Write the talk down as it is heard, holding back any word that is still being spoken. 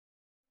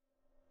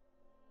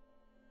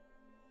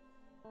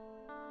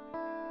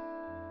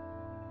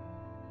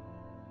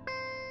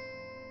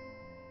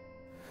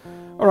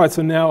Alright,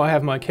 so now I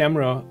have my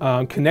camera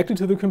connected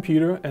to the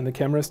computer and the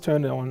camera is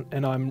turned on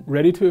and I'm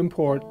ready to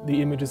import the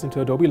images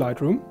into Adobe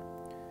Lightroom.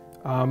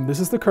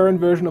 This is the current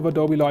version of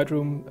Adobe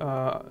Lightroom,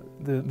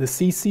 the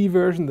CC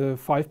version, the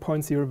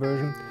 5.0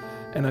 version,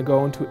 and I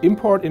go into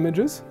Import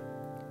Images.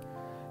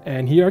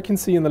 And here I can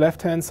see on the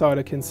left-hand side,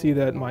 I can see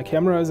that my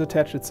camera is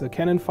attached. It's a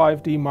Canon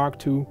 5D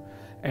Mark II,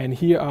 and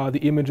here are the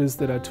images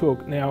that I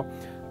took. Now,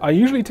 I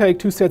usually take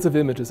two sets of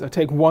images. I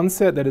take one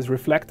set that is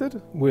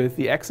reflected with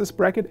the axis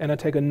bracket, and I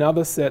take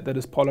another set that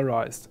is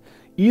polarized,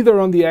 either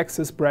on the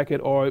axis bracket,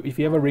 or if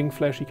you have a ring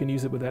flash, you can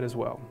use it with that as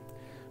well.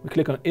 We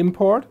click on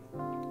Import,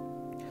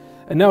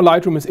 and now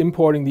Lightroom is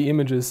importing the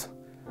images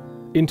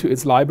into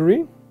its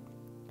library.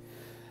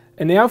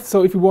 And now,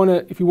 so if you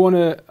want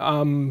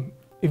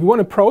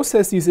to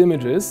process these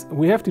images,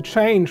 we have to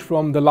change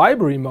from the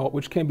library mode,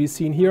 which can be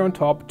seen here on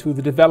top, to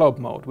the develop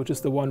mode, which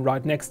is the one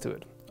right next to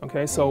it.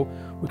 Okay, so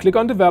we click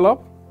on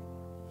develop,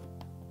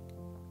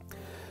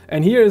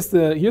 and here's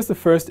the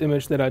first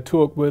image that I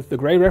took with the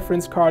gray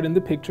reference card in the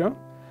picture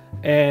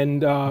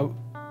and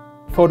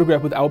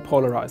photographed without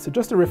polarized, so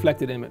just a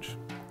reflected image.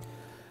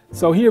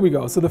 So here we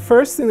go. So the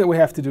first thing that we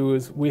have to do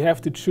is we have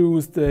to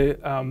choose the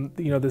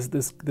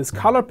this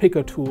color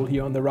picker tool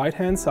here on the right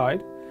hand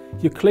side.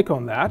 You click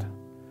on that,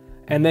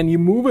 and then you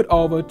move it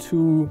over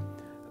to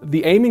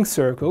the aiming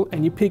circle,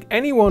 and you pick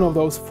any one of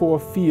those four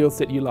fields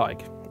that you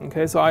like.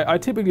 Okay, so I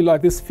typically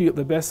like this field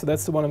the best, so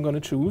that's the one I'm going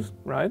to choose,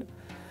 right?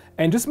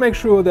 And just make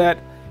sure that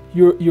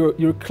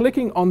you're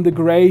clicking on the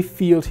gray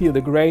field here, the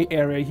gray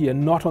area here,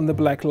 not on the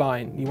black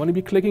line. You want to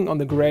be clicking on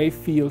the gray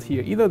field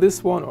here, either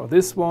this one or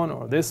this one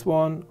or this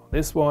one or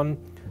this one.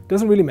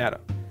 Doesn't really matter.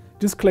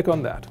 Just click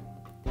on that.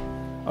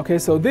 Okay,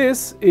 so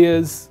this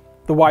is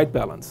the white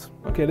balance.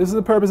 Okay, this is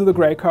the purpose of the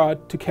gray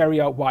card, to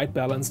carry out white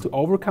balance, to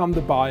overcome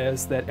the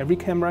bias that every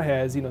camera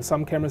has. You know,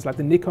 some cameras like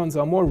the Nikons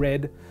are more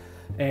red,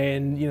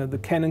 and the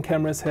Canon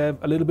cameras have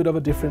a little bit of a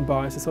different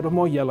bias. It's sort of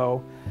more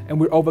yellow, and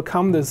we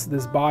overcome this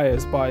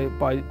bias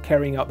by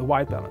carrying out the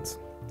white balance.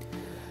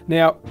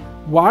 Now,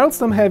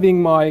 whilst I'm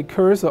having my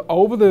cursor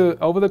over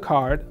the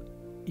card,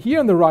 here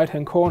in the right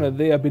hand corner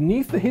there,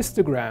 beneath the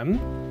histogram,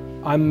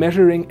 I'm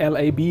measuring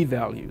LAB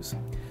values.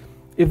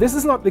 If this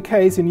is not the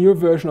case in your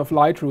version of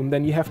Lightroom,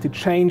 then you have to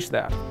change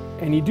that,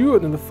 and you do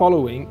it in the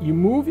following. You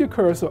move your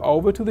cursor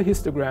over to the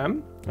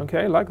histogram,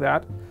 okay, like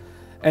that.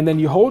 And then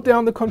you hold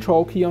down the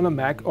control key on a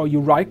Mac, or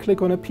you right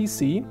click on a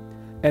PC,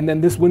 and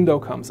then this window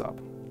comes up.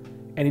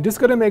 And you just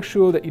got to make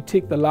sure that you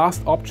tick the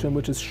last option,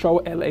 which is show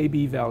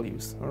LAB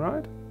values, all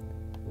right?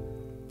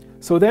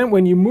 So then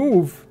when you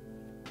move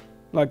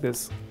like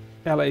this,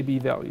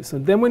 LAB values,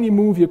 and then when you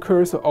move your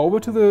cursor over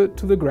to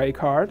the gray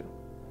card,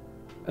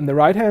 on the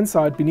right hand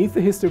side beneath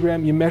the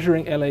histogram, you're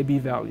measuring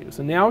LAB values.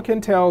 And now I can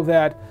tell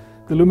that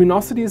the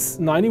luminosity is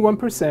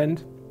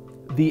 91%,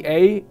 the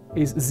A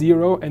is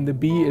 0, and the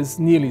B is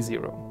nearly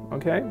 0,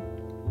 okay?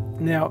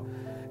 Now,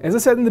 as I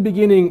said in the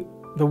beginning,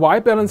 the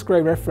white balance gray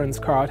reference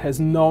card has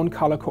known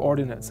color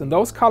coordinates, and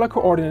those color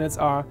coordinates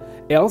are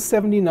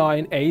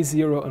L79,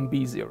 A0, and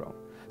B0.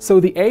 So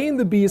the A and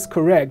the B is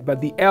correct,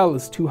 but the L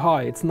is too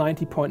high, it's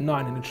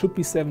 90.9, and it should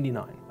be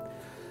 79.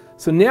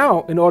 So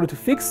now, in order to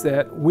fix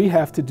that, we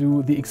have to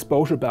do the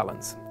exposure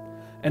balance.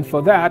 And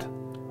for that,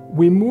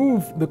 we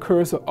move the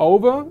cursor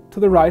over to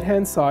the right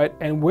hand side,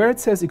 and where it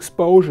says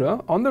exposure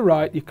on the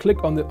right, you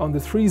click on the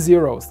three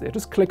zeros there,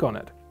 just click on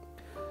it.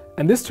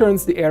 And this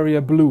turns the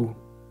area blue.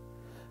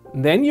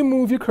 And then you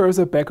move your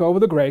cursor back over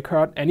the gray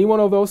card, any one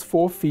of those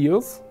four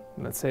fields,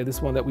 let's say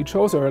this one that we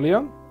chose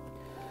earlier.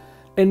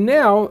 And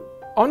now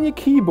on your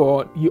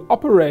keyboard, you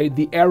operate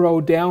the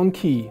arrow down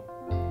key,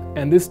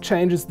 and this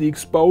changes the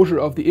exposure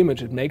of the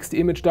image. It makes the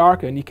image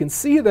darker, and you can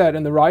see that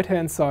in the right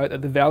hand side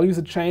that the values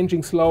are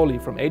changing slowly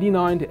from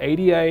 89 to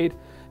 88,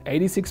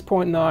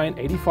 86.9,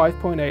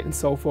 85.8, and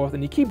so forth,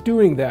 and you keep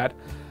doing that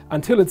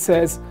until it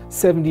says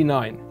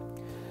 79.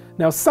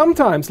 Now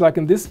sometimes, like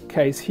in this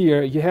case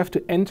here, you have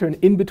to enter an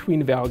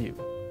in-between value,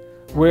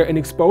 where an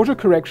exposure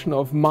correction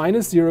of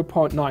minus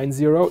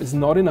 0.90 is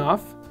not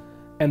enough,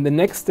 and the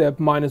next step,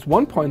 minus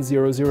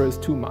 1.00, is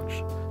too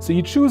much. So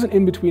you choose an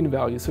in-between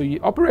value. So you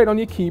operate on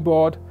your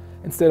keyboard,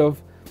 instead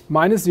of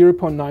minus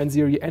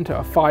 0.90, you enter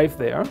a 5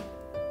 there.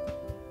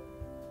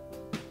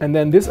 And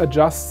then this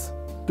adjusts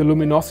the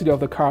luminosity of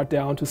the card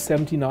down to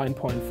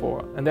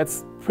 79.4. And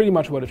that's pretty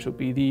much what it should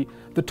be.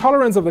 The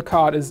tolerance of the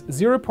card is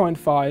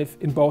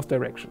 0.5 in both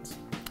directions.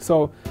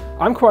 So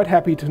I'm quite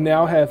happy to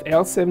now have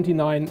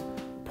L79.1,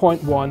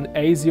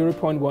 A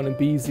 0.1, and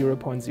B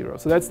 0.0.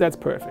 So that's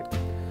perfect.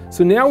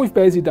 So now we've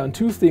basically done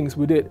two things.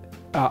 We did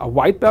a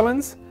white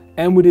balance,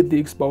 and we did the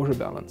exposure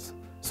balance.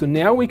 So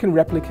now we can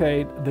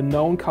replicate the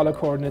known color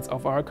coordinates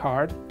of our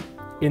card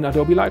in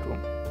Adobe Lightroom.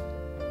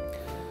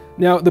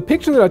 Now, the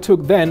picture that I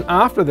took then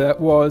after that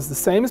was the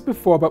same as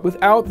before, but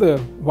without the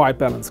white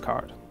balance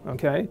card,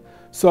 okay?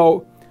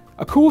 So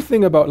a cool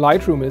thing about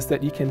Lightroom is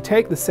that you can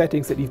take the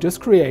settings that you've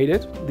just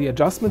created, the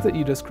adjustments that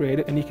you just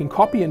created, and you can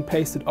copy and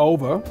paste it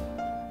over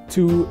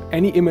to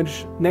any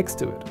image next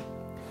to it.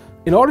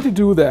 In order to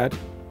do that,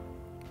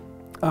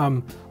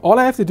 All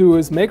I have to do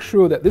is make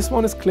sure that this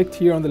one is clicked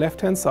here on the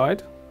left-hand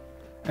side,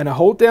 and I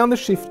hold down the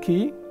Shift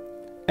key,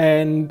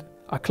 and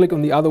I click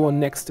on the other one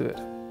next to it.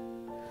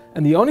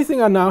 And the only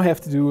thing I now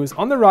have to do is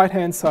on the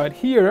right-hand side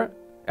here,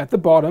 at the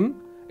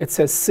bottom, it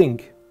says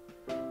Sync.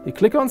 You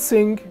click on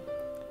Sync,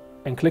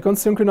 and click on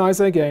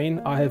Synchronizer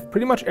again. I have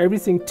pretty much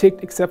everything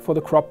ticked except for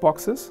the crop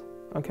boxes,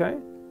 okay?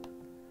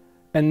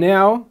 And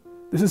now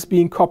this is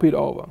being copied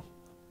over.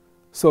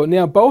 So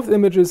now both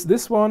images,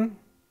 this one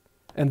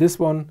and this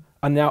one,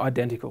 are now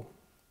identical,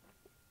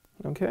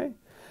 okay?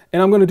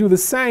 And I'm going to do the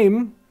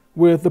same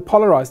with the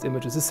polarized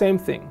images, the same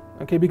thing,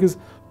 okay? Because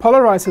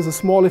polarized has a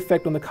small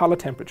effect on the color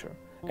temperature,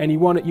 and you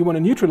want to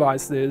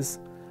neutralize this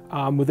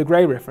with the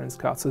gray reference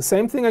card. So the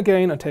same thing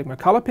again, I take my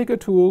color picker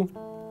tool,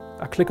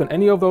 I click on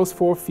any of those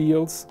 4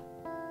 fields.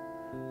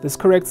 This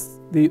corrects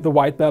the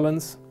white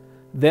balance.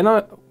 Then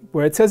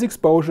where it says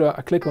exposure,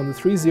 I click on the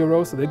 3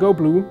 zeros, so they go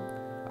blue.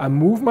 I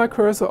move my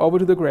cursor over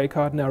to the gray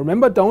card. Now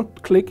remember, do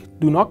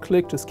not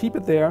click, just keep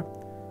it there,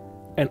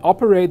 and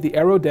operate the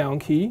arrow down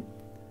key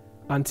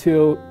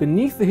until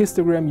beneath the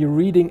histogram you're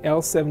reading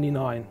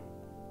L79.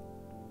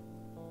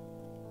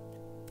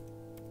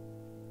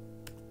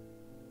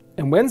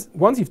 And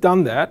once you've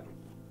done that,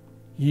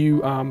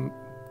 you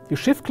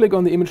shift click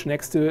on the image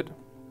next to it,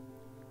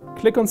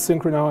 click on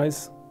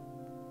Synchronize,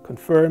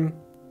 confirm,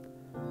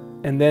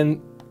 and then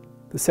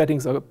the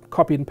settings are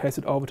copied and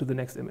pasted over to the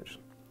next image.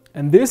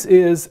 And this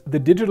is the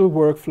digital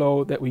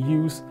workflow that we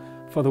use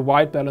for the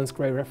white balance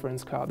gray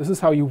reference card. This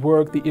is how you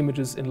work the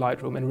images in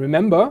Lightroom. And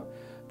remember,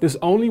 this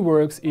only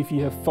works if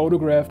you have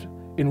photographed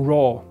in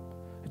RAW.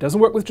 It doesn't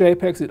work with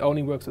JPEGs, it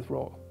only works with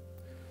RAW.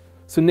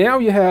 So now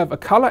you have a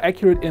color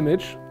accurate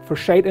image for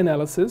shade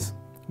analysis,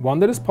 one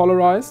that is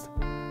polarized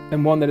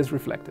and one that is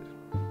reflected.